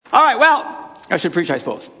All right, well, I should preach, I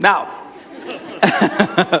suppose. Now,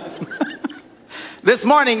 this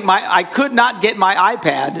morning, I could not get my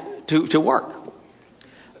iPad to work.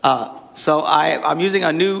 So I'm using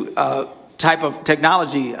a new type of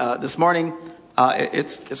technology this morning.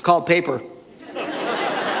 It's called paper.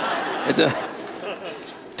 It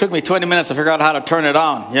took me 20 minutes to figure out how to turn it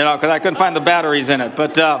on, because I couldn't find the batteries in it.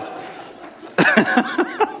 But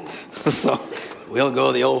so we'll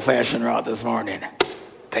go the old-fashioned route this morning.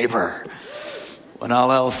 Paper. When all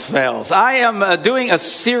else fails. I am doing a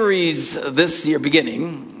series this year,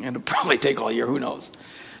 beginning, and it'll probably take all year, who knows,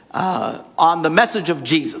 on the message of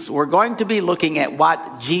Jesus. We're going to be looking at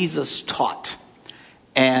what Jesus taught.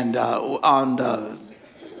 And on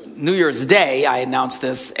New Year's Day, I announced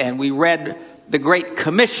this, and we read the Great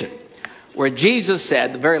Commission, where Jesus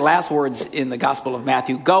said, the very last words in the Gospel of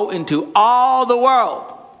Matthew, go into all the world,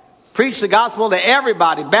 preach the gospel to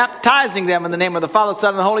everybody, baptizing them in the name of the Father,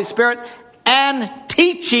 Son, and the Holy Spirit, and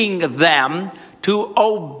teaching them to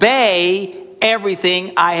obey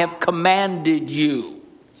everything I have commanded you.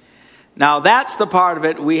 Now, that's the part of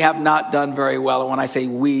it we have not done very well. And when I say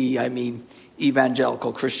we, I mean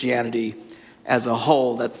evangelical Christianity as a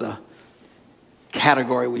whole. That's the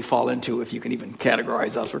category we fall into, if you can even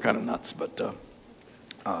categorize us. We're kind of nuts. But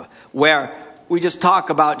where we just talk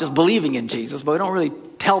about just believing in Jesus, but we don't really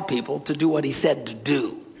tell people to do what he said to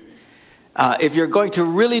do. If you're going to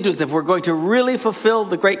really do this, if we're going to really fulfill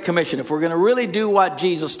the Great Commission, if we're going to really do what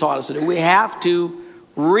Jesus taught us to do, we have to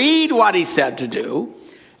read what he said to do,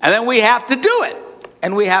 and then we have to do it.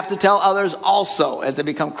 And we have to tell others also, as they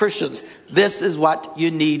become Christians, this is what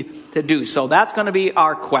you need to do. So that's going to be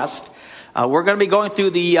our quest. We're going to be going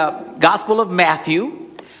through the Gospel of Matthew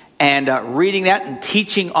and reading that and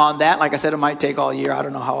teaching on that. Like I said, it might take all year. I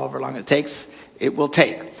don't know however long it takes. It will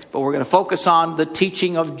take. But we're going to focus on the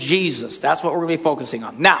teaching of Jesus. That's what we're going to be focusing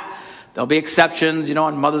on. Now, there'll be exceptions.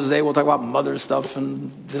 On Mother's Day, we'll talk about mother stuff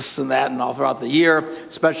and this and that and all throughout the year,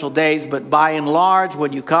 special days. But by and large,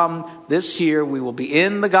 when you come this year, we will be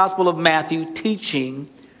in the Gospel of Matthew teaching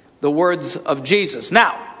the words of Jesus.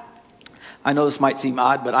 Now, I know this might seem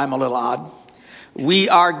odd, but I'm a little odd. We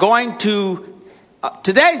are going to,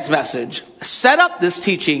 today's message, set up this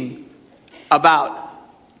teaching about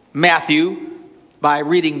Matthew by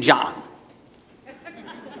reading John.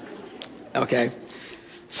 Okay.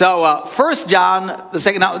 So, 1 John, the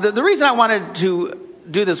second. Now, the reason I wanted to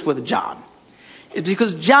do this with John is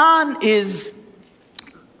because John is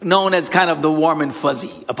known as kind of the warm and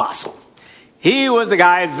fuzzy apostle. He was the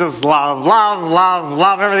guy who's just love, love, love,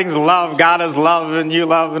 love. Everything's love. God is love, and you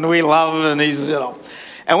love, and we love, and he's,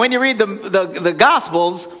 And when you read the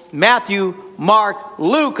Gospels, Matthew, Mark,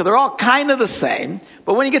 Luke, they're all kind of the same.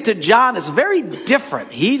 But when you get to John, it's very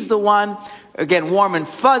different. He's the one, again, warm and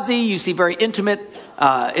fuzzy. You see very intimate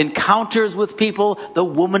encounters with people. The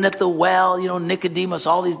woman at the well, Nicodemus,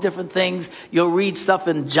 all these different things. You'll read stuff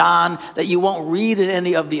in John that you won't read in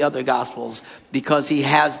any of the other Gospels because he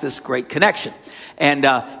has this great connection. And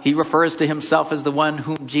he refers to himself as the one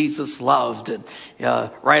whom Jesus loved. And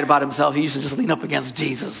write about himself, he used to just lean up against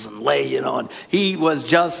Jesus and lay, and he was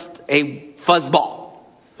just a fuzzball.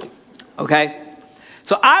 Okay?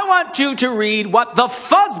 So I want you to read what the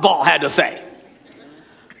fuzzball had to say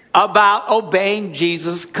about obeying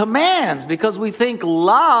Jesus' commands, because we think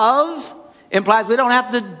love implies we don't have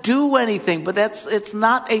to do anything, but it's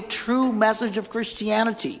not a true message of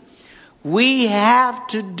Christianity. We have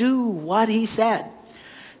to do what he said.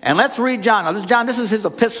 And let's read John. Now, this is his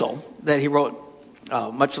epistle that he wrote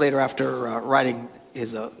much later after writing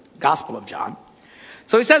his Gospel of John.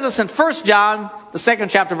 So he says this in 1 John, the 2nd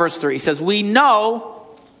chapter, verse 3. He says, we know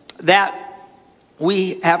that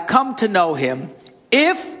we have come to know him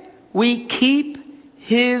if we keep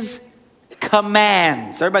his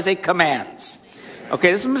commands. Everybody say commands.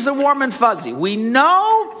 Okay, this is warm and fuzzy. We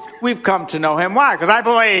know we've come to know him. Why? Because I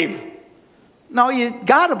believe. No, you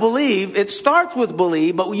got to believe. It starts with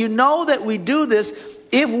believe, but you know that we do this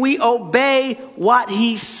if we obey what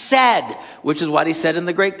he said, which is what he said in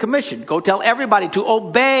the Great Commission. Go tell everybody to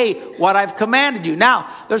obey what I've commanded you. Now,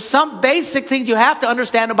 there's some basic things you have to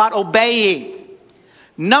understand about obeying.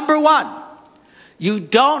 Number one, you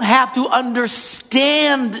don't have to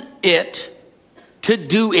understand it to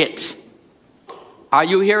do it. Are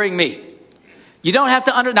you hearing me? You don't have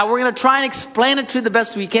to now we're going to try and explain it to you the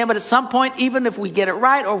best we can, but at some point, even if we get it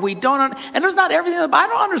right or if we don't, and there's not everything, I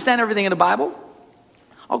don't understand everything in the Bible.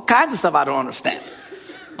 All kinds of stuff I don't understand.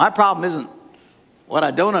 My problem isn't what I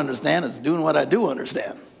don't understand, it's doing what I do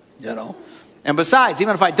understand, And besides,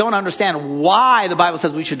 even if I don't understand why the Bible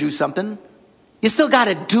says we should do something, you still got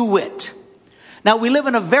to do it. Now, we live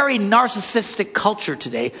in a very narcissistic culture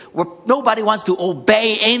today where nobody wants to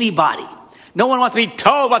obey anybody. No one wants to be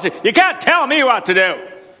told what to do. You can't tell me what to do.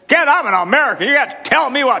 I'm an American. You can't tell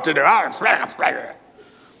me what to do. Well,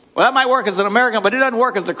 that might work as an American, but it doesn't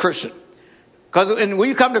work as a Christian. Because when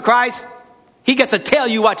you come to Christ, he gets to tell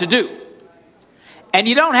you what to do. And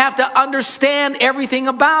you don't have to understand everything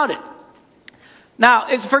about it. Now,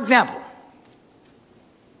 for example,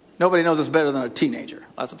 nobody knows this better than a teenager.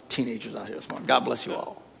 Lots of teenagers out here this morning. God bless you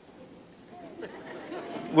all.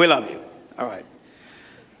 We love you. All right.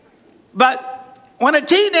 But when a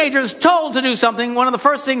teenager is told to do something, one of the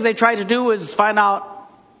first things they try to do is find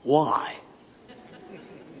out why.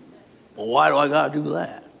 Well, why do I got to do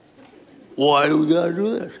that? Why do we got to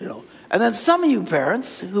do this? And then some of you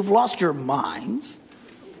parents who've lost your minds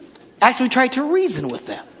actually try to reason with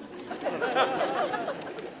them.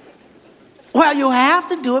 Well, you have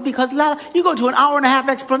to do it because you go to an hour-and-a-half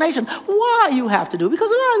explanation. Why you have to do it? Because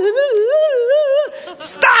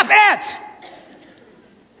stop it!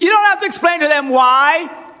 You don't have to explain to them why.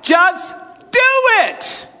 Just do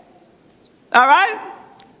it. All right?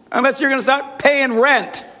 Unless you're going to start paying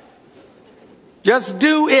rent. Just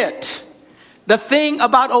do it. The thing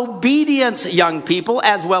about obedience, young people,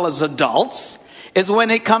 as well as adults, is when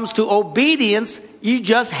it comes to obedience, you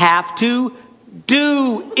just have to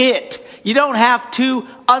do it. You don't have to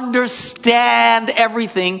understand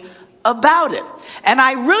everything about it. And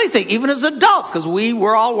I really think, even as adults, because we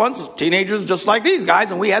were all once teenagers just like these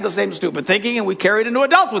guys, and we had the same stupid thinking, and we carried into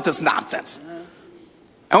adults with this nonsense.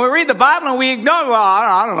 And we read the Bible and we ignore, well,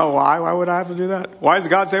 I don't know why. Why would I have to do that? Why does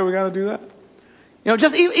God say we got to do that?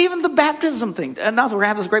 Just even the baptism thing. And now we're going to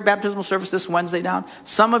have this great baptismal service this Wednesday down.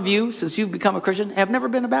 Some of you, since you've become a Christian, have never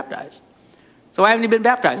been baptized. So why haven't you been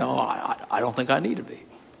baptized? Oh, I don't think I need to be.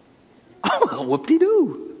 Oh,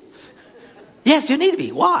 whoop-de-doo. Yes, you need to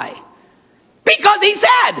be. Why? Because he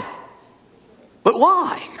said. But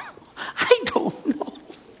why? I don't know.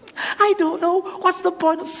 I don't know. What's the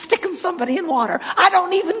point of sticking somebody in water? I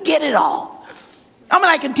don't even get it all.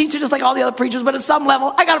 I can teach it just like all the other preachers, but at some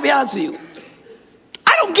level, I got to be honest with you.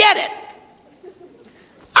 I don't get it.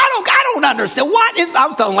 I don't understand. I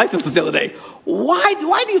was telling Life this the other day. Why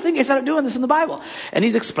do you think they started doing this in the Bible? And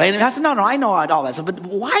he's explaining. I said, no, I know all that stuff. But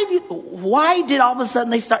why did all of a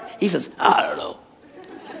sudden they start? He says, I don't know.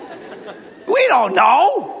 We don't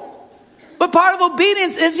know. But part of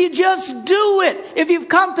obedience is you just do it. If you've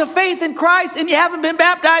come to faith in Christ and you haven't been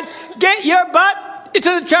baptized, get your butt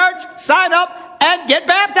into the church, sign up, and get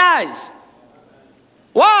baptized.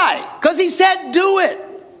 Why? Because he said do it.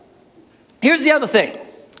 Here's the other thing.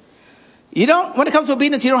 When it comes to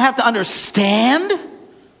obedience, you don't have to understand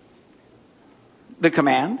the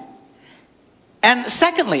command. And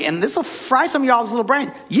secondly, and this will fry some of y'all's little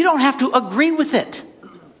brains, you don't have to agree with it.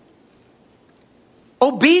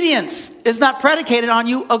 Obedience is not predicated on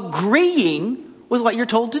you agreeing with what you're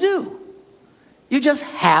told to do. You just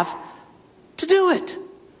have to do it.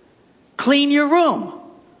 Clean your room.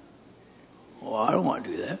 Well, I don't want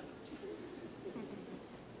to do that.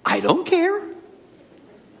 I don't care.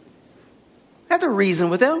 I have to reason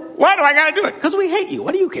with them. Why do I got to do it? Because we hate you.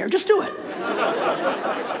 What do you care? Just do it.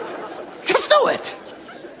 Just do it.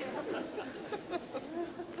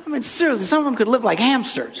 Seriously, some of them could live like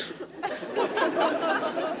hamsters.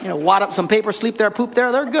 Wad up some paper, sleep there, poop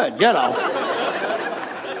there. They're good, Well,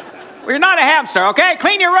 you're not a hamster, okay?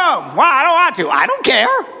 Clean your room. Well, I don't want to. I don't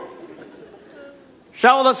care.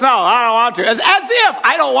 Shovel the snow. I don't want to. As if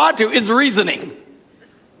I don't want to is reasoning.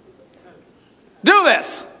 Do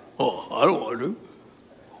this. Oh, I don't want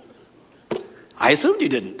to. I assumed you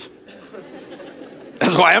didn't.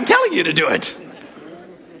 That's why I'm telling you to do it.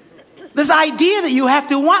 This idea that you have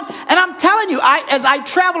to want. And I'm telling you, as I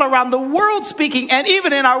travel around the world speaking, and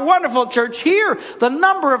even in our wonderful church here, the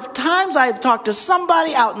number of times I have talked to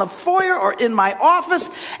somebody out in the foyer or in my office,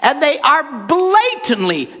 and they are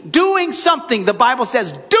blatantly doing something the Bible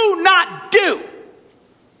says do not do.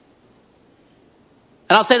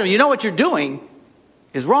 And I'll say to them, you know what you're doing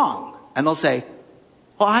is wrong. And they'll say,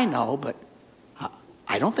 well, I know, but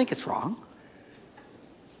I don't think it's wrong.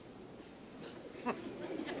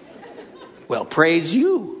 Well, praise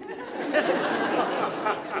you.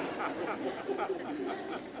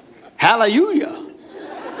 Hallelujah.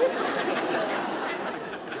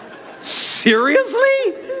 Seriously?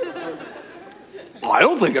 I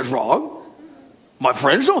don't think it's wrong. My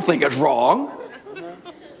friends don't think it's wrong.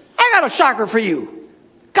 I got a shocker for you.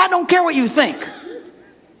 God don't care what you think.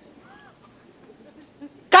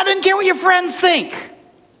 God doesn't care what your friends think.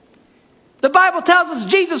 The Bible tells us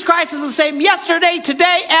Jesus Christ is the same yesterday,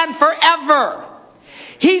 today, and forever.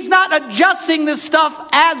 He's not adjusting this stuff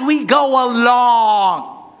as we go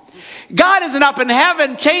along. God isn't up in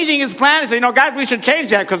heaven changing his plan and saying, guys, we should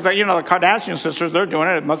change that because, the Kardashian sisters, they're doing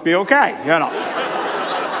it. It must be okay.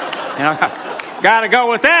 Got to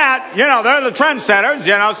go with that. They're the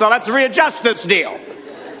trendsetters, so let's readjust this deal.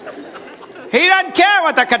 He doesn't care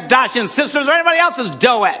what the Kardashian sisters or anybody else is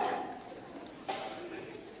doing.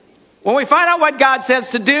 When we find out what God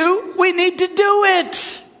says to do, we need to do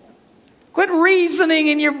it. Quit reasoning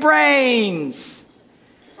in your brains.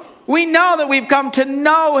 We know that we've come to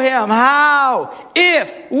know him. How?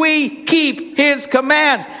 If we keep his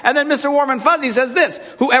commands. And then Mr. Warm and Fuzzy says this: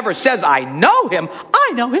 whoever says, I know him.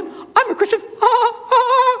 I'm a Christian.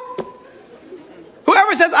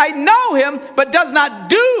 Whoever says, I know him, but does not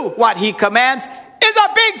do what he commands is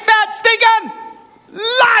a big, fat, stinking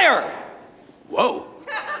liar. Whoa.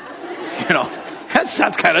 That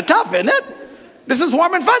sounds kind of tough, isn't it? This is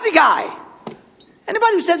Warm and Fuzzy guy.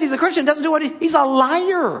 Anybody who says he's a Christian doesn't do what he's a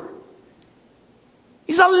liar.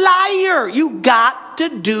 He's a liar. You got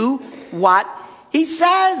to do what he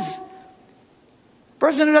says.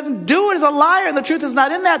 Person who doesn't do it is a liar, and the truth is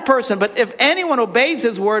not in that person. But if anyone obeys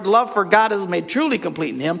his word, love for God is made truly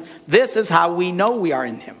complete in him. This is how we know we are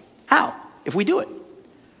in him. How? If we do it.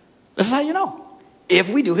 This is how you know.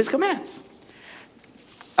 If we do his commands.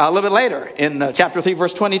 A little bit later in chapter 3,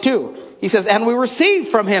 verse 22, he says, and we receive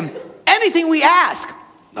from him anything we ask.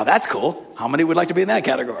 Now that's cool. How many would like to be in that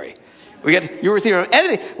category? You receive from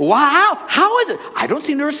anything. Wow. How is it? I don't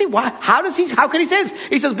seem to receive. Why? How can he say this?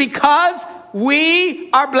 He says, because we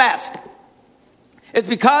are blessed. It's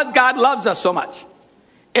because God loves us so much.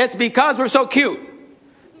 It's because we're so cute.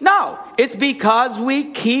 No, it's because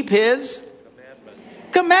we keep his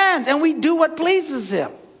commands and we do what pleases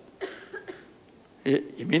him.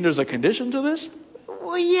 You mean there's a condition to this?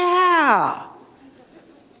 Well, yeah.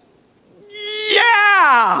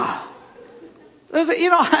 Yeah.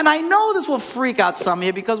 And I know this will freak out some of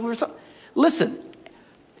you because listen,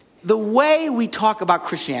 the way we talk about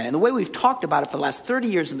Christianity and the way we've talked about it for the last 30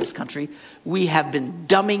 years in this country, we have been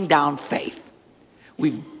dumbing down faith.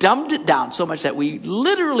 We've dumbed it down so much that we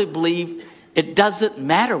literally believe it doesn't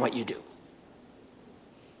matter what you do.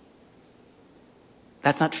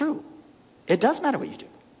 That's not true. It does matter what you do.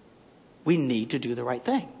 We need to do the right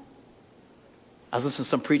thing. I was listening to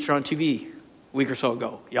some preacher on TV a week or so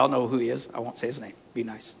ago. Y'all know who he is. I won't say his name. Be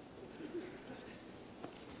nice.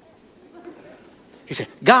 He said,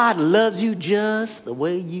 God loves you just the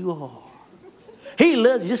way you are. He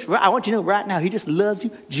loves you just right. I want you to know right now, he just loves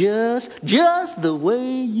you just the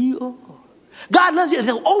way you are. God loves you. And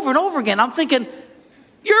over and over again, I'm thinking,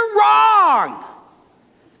 you're wrong.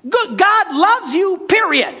 God loves you,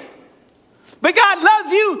 period. But God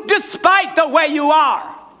loves you despite the way you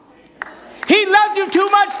are. He loves you too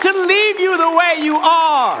much to leave you the way you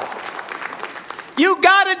are. You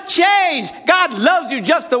gotta change. God loves you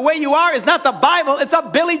just the way you are is not the Bible. It's a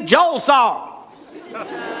Billy Joel song.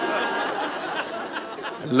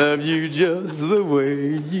 I love you just the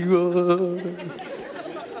way you are.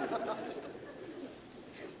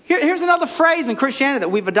 Here's another phrase in Christianity that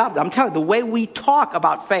we've adopted. I'm telling you, the way we talk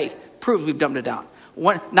about faith proves we've dumbed it down.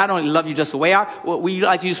 Not only love you just the way you are, we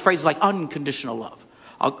like to use phrases like unconditional love.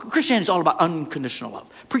 Christianity is all about unconditional love.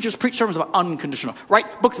 Preachers preach sermons about unconditional love.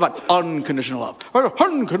 Write books about unconditional love.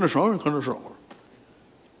 Unconditional.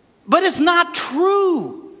 But it's not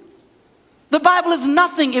true. The Bible is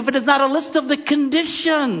nothing if it is not a list of the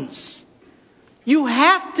conditions. You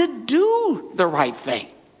have to do the right thing.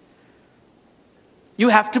 You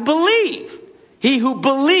have to believe. He who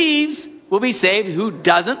believes will be saved. Who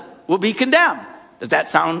doesn't will be condemned. Does that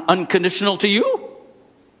sound unconditional to you?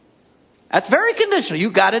 That's very conditional.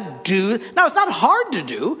 You got to do. Now, it's not hard to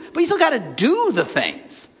do, but you still got to do the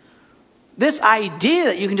things. This idea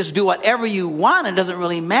that you can just do whatever you want and it doesn't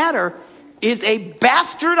really matter is a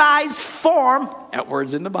bastardized form, that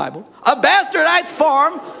word's in the Bible, a bastardized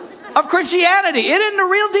form of Christianity. It isn't the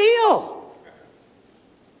real deal.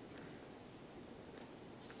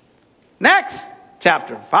 Next,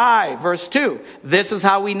 chapter 5, verse 2. This is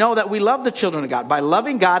how we know that we love the children of God, by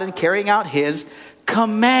loving God and carrying out his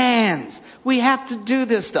commands. We have to do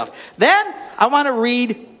this stuff. Then I want to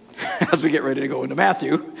read, as we get ready to go into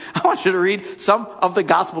Matthew, I want you to read some of the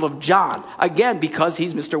Gospel of John. Again, because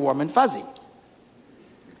he's Mr. Warm and Fuzzy.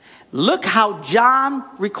 Look how John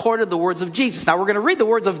recorded the words of Jesus. Now we're going to read the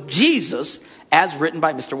words of Jesus as written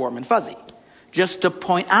by Mr. Warm and Fuzzy. Just to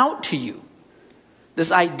point out to you,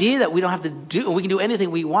 this idea that we don't have to do, we can do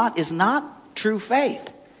anything we want is not true faith.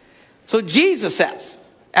 So Jesus says,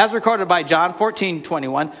 as recorded by John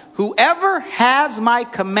 14:21, whoever has my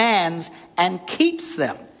commands and keeps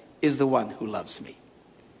them is the one who loves me.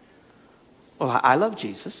 Well, I love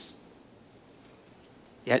Jesus.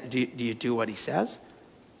 Yeah, do you do what he says?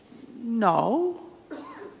 No.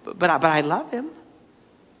 But I love him.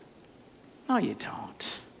 No, you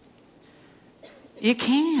don't. You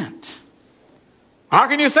can't. How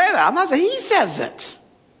can you say that? I'm not saying he says it.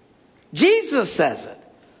 Jesus says it.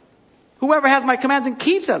 Whoever has my commands and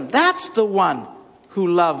keeps them, that's the one who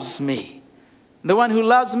loves me. The one who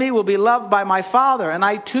loves me will be loved by my Father, and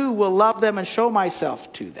I too will love them and show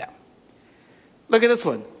myself to them. Look at this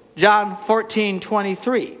one. John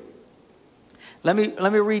 14:23. Let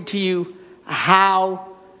me read to you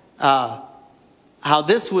how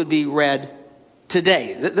this would be read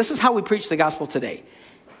today. This is how we preach the gospel today.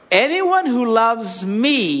 Anyone who loves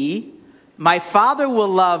me, my Father will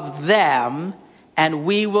love them, and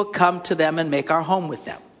we will come to them and make our home with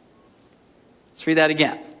them. Let's read that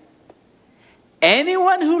again.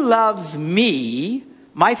 Anyone who loves me,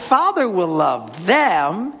 my Father will love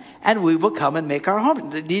them, and we will come and make our home.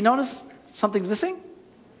 Do you notice something's missing?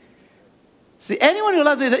 See, anyone who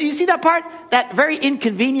loves me, you see that part? That very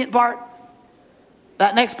inconvenient part?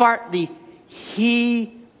 That next part,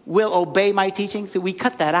 he will obey my teaching. So we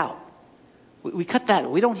cut that out. We cut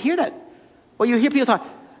that. We don't hear that. Well, you hear people talk,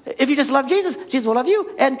 if you just love Jesus, Jesus will love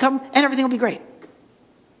you and come and everything will be great.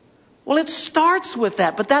 Well, it starts with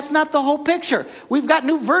that, but that's not the whole picture. We've got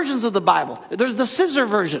new versions of the Bible. There's the scissor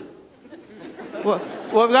version.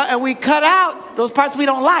 And we cut out those parts we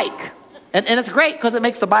don't like. And it's great because it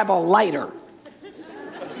makes the Bible lighter.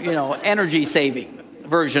 Energy saving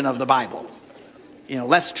version of the Bible.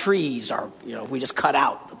 Less trees are, if we just cut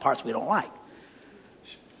out the parts we don't like.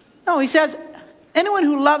 No, he says, anyone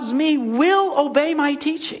who loves me will obey my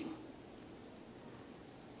teaching.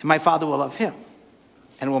 And my Father will love him.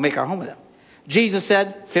 And we'll make our home with him. Jesus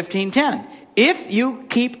said, 15:10, if you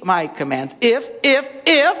keep my commands, if,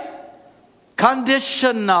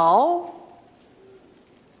 conditional,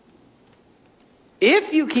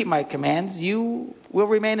 if you keep my commands, you will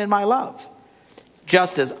remain in my love.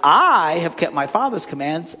 Just as I have kept my Father's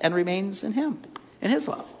commands and remains in him, in his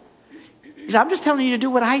love. He said, I'm just telling you to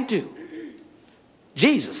do what I do.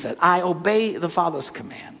 Jesus said, I obey the Father's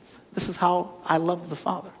commands. This is how I love the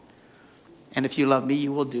Father. And if you love me,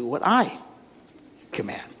 you will do what I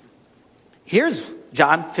command. Here's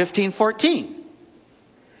John 15:14.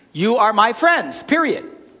 You are my friends, period.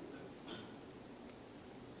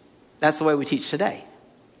 That's the way we teach today.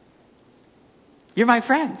 You're my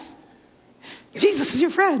friends. Jesus is your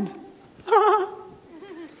friend.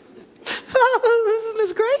 Isn't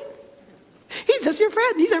this great? He's just your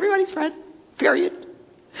friend. He's everybody's friend, period.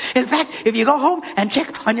 In fact, if you go home and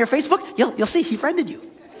check on your Facebook, you'll see he friended you.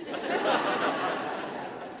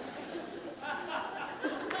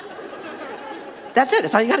 That's it.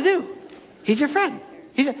 That's all you got to do. He's your friend.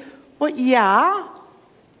 Well, yeah.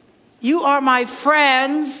 You are my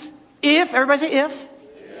friends if, everybody say if.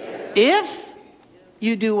 If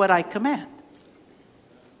you do what I command.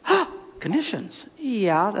 Conditions.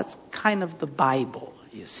 Yeah, that's kind of the Bible,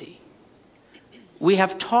 you see. We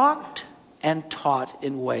have talked and taught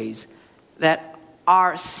in ways that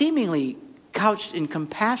are seemingly couched in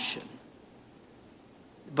compassion,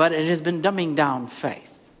 but it has been dumbing down faith.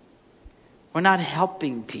 We're not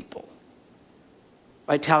helping people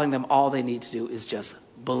by telling them all they need to do is just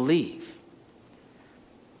believe.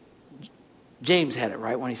 James had it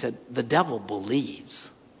right when he said, the devil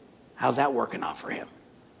believes. How's that working out for him?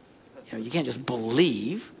 You can't just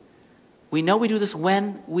believe. We know we do this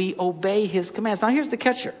when we obey his commands. Now here's the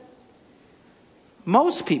catcher.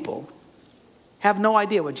 Most people have no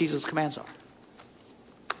idea what Jesus' commands are.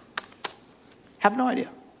 Have no idea.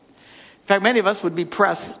 In fact, many of us would be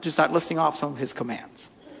pressed to start listing off some of his commands.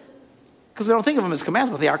 Because we don't think of them as commands,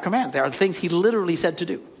 but they are commands. They are things he literally said to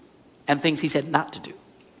do and things he said not to do.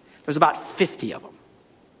 There's about 50 of them.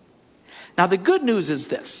 Now, the good news is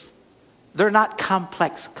this. They're not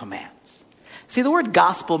complex commands. See, the word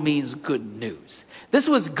gospel means good news. This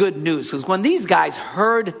was good news because when these guys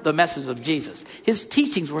heard the message of Jesus, his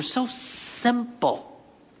teachings were so simple.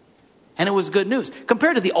 And it was good news.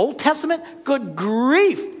 Compared to the Old Testament, good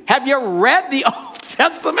grief. Have you read the Old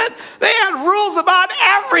Testament? They had rules about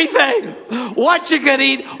everything. What you could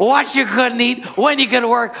eat, what you couldn't eat, when you could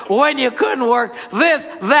work, when you couldn't work, this,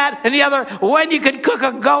 that, and the other, when you could cook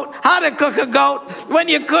a goat, how to cook a goat, when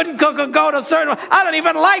you couldn't cook a goat a certain way. I don't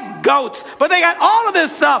even like goats, but they got all of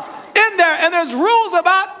this stuff in there, and there's rules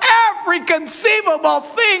about every conceivable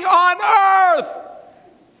thing on earth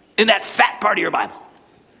in that fat part of your Bible.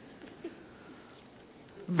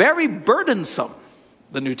 Very burdensome,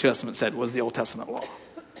 the New Testament said, was the Old Testament law.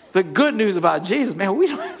 The good news about Jesus, man,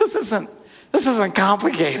 this isn't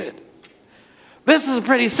complicated. This is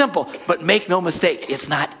pretty simple, but make no mistake, it's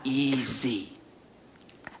not easy.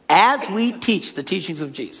 As we teach the teachings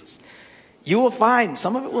of Jesus, you will find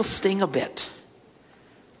some of it will sting a bit.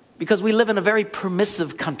 Because we live in a very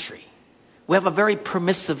permissive country. We have a very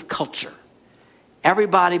permissive culture.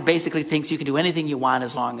 Everybody basically thinks you can do anything you want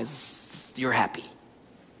as long as you're happy.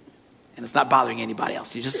 And it's not bothering anybody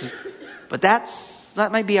else. But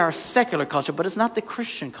that might be our secular culture, but it's not the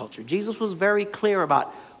Christian culture. Jesus was very clear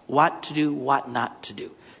about what to do, what not to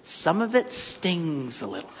do. Some of it stings a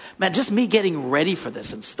little. Man, just me getting ready for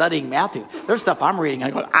this and studying Matthew, there's stuff I'm reading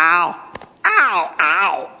and I go, ow, ow,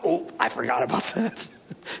 ow. Oh, I forgot about that.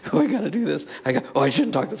 Oh, I got to do this. I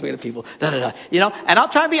shouldn't talk this way to people. Da, da, da. And I'll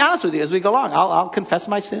try and be honest with you as we go along. I'll confess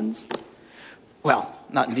my sins. Well,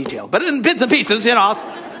 not in detail, but in bits and pieces,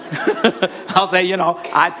 I'll say,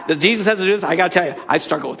 Jesus has to do this. I got to tell you, I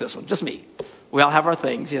struggle with this one. Just me. We all have our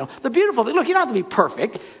things, The beautiful thing, look, you don't have to be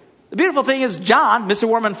perfect. The beautiful thing is John, Mr.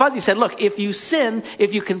 Warm and Fuzzy, said, look, if you sin,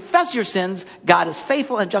 if you confess your sins, God is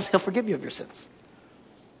faithful and just, he'll forgive you of your sins.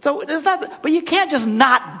 So it's not, but you can't just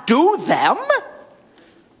not do them.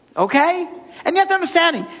 Okay? And you have to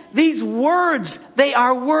understand, these words, they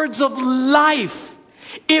are words of life.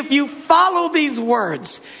 If you follow these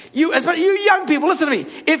words, especially you young people, listen to me.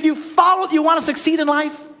 If you want to succeed in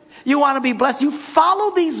life, you want to be blessed, you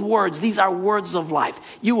follow these words. These are words of life.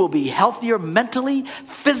 You will be healthier mentally,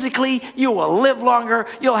 physically. You will live longer.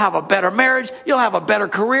 You'll have a better marriage. You'll have a better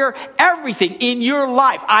career. Everything in your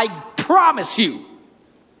life, I promise you,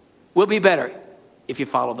 will be better if you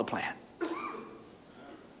follow the plan.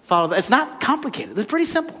 It's not complicated. It's pretty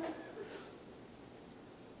simple.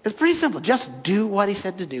 It's pretty simple. Just do what he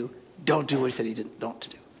said to do. Don't do what he said don't to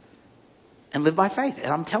do. And live by faith.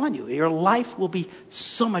 And I'm telling you, your life will be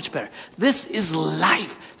so much better. This is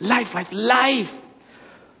life. Life, life, life.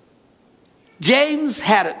 James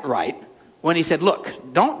had it right when he said, look,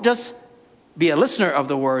 don't just be a listener of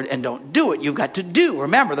the word and don't do it. You've got to do.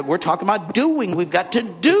 Remember that we're talking about doing. We've got to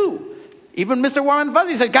do. Even Mr. Warm and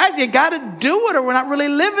Fuzzy said, guys, you got to do it or we're not really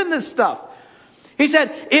living this stuff. He said,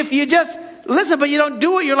 if you just listen but you don't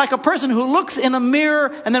do it, you're like a person who looks in a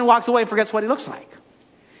mirror and then walks away and forgets what he looks like.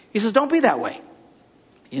 He says, don't be that way.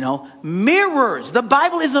 Mirrors. The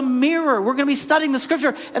Bible is a mirror. We're going to be studying the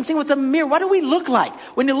scripture and seeing what the mirror, what do we look like?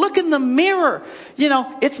 When you look in the mirror,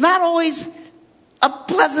 it's not always a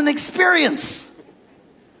pleasant experience.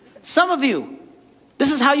 Some of you,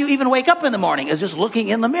 this is how you even wake up in the morning, is just looking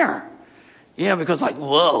in the mirror. Because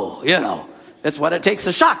whoa, that's what it takes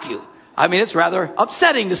to shock you. I mean, it's rather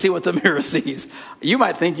upsetting to see what the mirror sees. You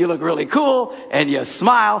might think you look really cool and you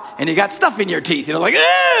smile and you got stuff in your teeth. Like,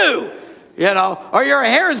 ew! Or your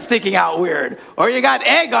hair is sticking out weird. Or you got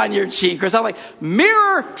egg on your cheek or something.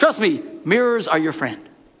 Mirror, trust me, mirrors are your friend.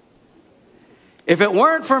 If it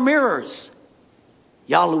weren't for mirrors,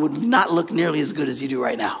 y'all would not look nearly as good as you do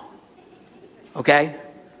right now. Okay?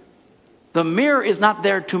 The mirror is not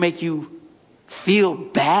there to make you feel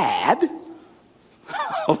bad.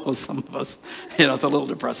 Although some of us, it's a little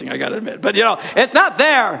depressing, I got to admit. But, it's not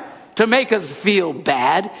there to make us feel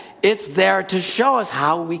bad. It's there to show us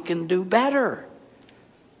how we can do better.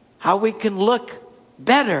 How we can look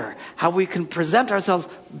better. How we can present ourselves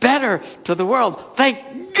better to the world.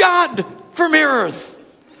 Thank God for mirrors.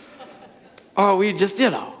 Or we just,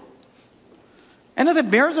 And the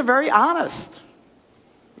mirrors are very honest.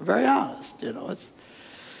 Very honest, It's,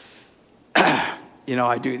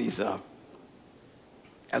 I do these...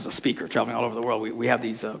 as a speaker, traveling all over the world, we have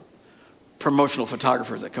these promotional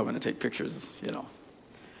photographers that come in and take pictures,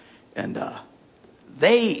 And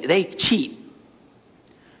they cheat.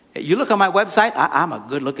 You look on my website, I'm a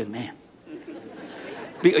good-looking man.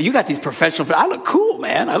 You got these professional... I look cool,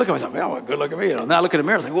 man. I look at myself, man, I'm a good-looking man. And then I look in the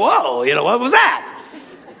mirror and say, whoa, what was that?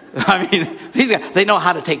 I mean, these guys, they know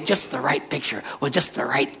how to take just the right picture with just the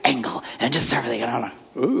right angle and just everything. And I'm like,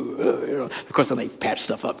 ooh, Of course, then they patch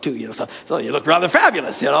stuff up too, so you look rather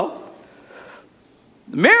fabulous, The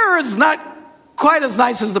mirror is not quite as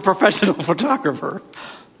nice as the professional photographer,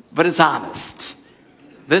 but it's honest.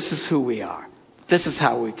 This is who we are. This is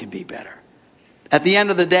how we can be better. At the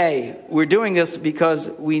end of the day, we're doing this because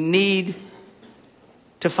we need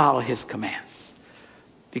to follow his commands.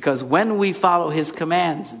 Because when we follow his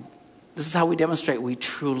commands, this is how we demonstrate we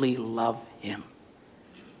truly love him.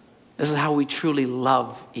 This is how we truly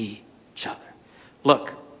love each other.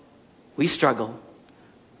 Look, we struggle.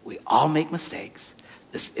 We all make mistakes.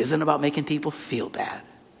 This isn't about making people feel bad.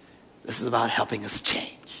 This is about helping us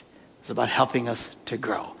change. It's about helping us to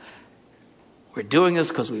grow. We're doing this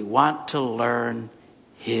because we want to learn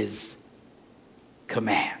his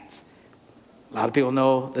commands. A lot of people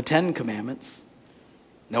know the 10 Commandments.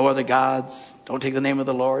 No other gods. Don't take the name of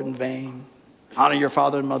the Lord in vain. Honor your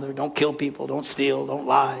father and mother. Don't kill people. Don't steal. Don't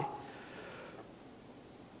lie.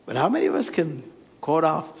 But how many of us can quote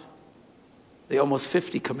off the almost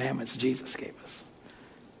 50 commandments Jesus gave us?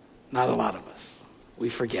 Not a lot of us. We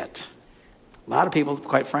forget. A lot of people,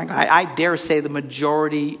 quite frankly, I dare say the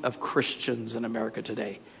majority of Christians in America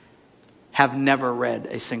today have never read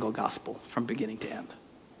a single gospel from beginning to end.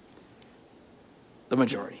 The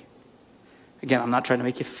majority. Again, I'm not trying to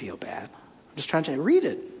make you feel bad. I'm just trying to read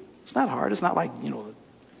it. It's not hard. It's not like,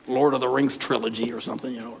 Lord of the Rings trilogy or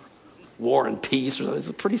something, War and Peace.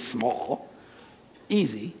 It's pretty small.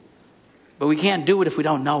 Easy. But we can't do it if we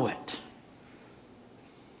don't know it.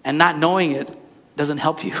 And not knowing it doesn't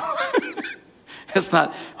help you. It's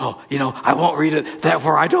not, I won't read it,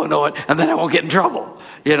 therefore I don't know it, and then I won't get in trouble.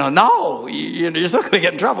 No, you're still going to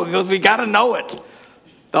get in trouble because we got to know it.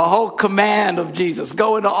 The whole command of Jesus,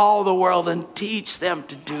 go into all the world and teach them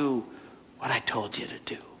to do what I told you to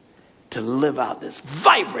do. To live out this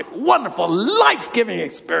vibrant, wonderful, life-giving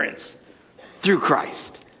experience through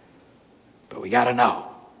Christ. But we got to know.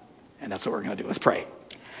 And that's what we're going to do. Let's pray.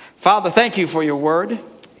 Father, thank you for your word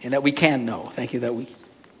and that we can know. Thank you that we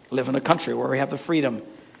live in a country where we have the freedom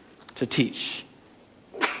to teach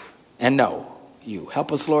and know you.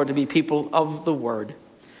 Help us, Lord, to be people of the word.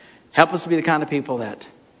 Help us to be the kind of people that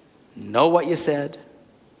know what you said,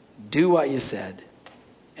 do what you said,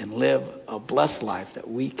 and live a blessed life that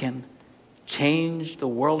we can change the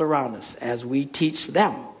world around us as we teach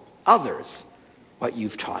them, others, what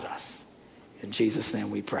you've taught us. In Jesus'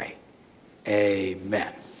 name we pray.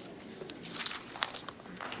 Amen.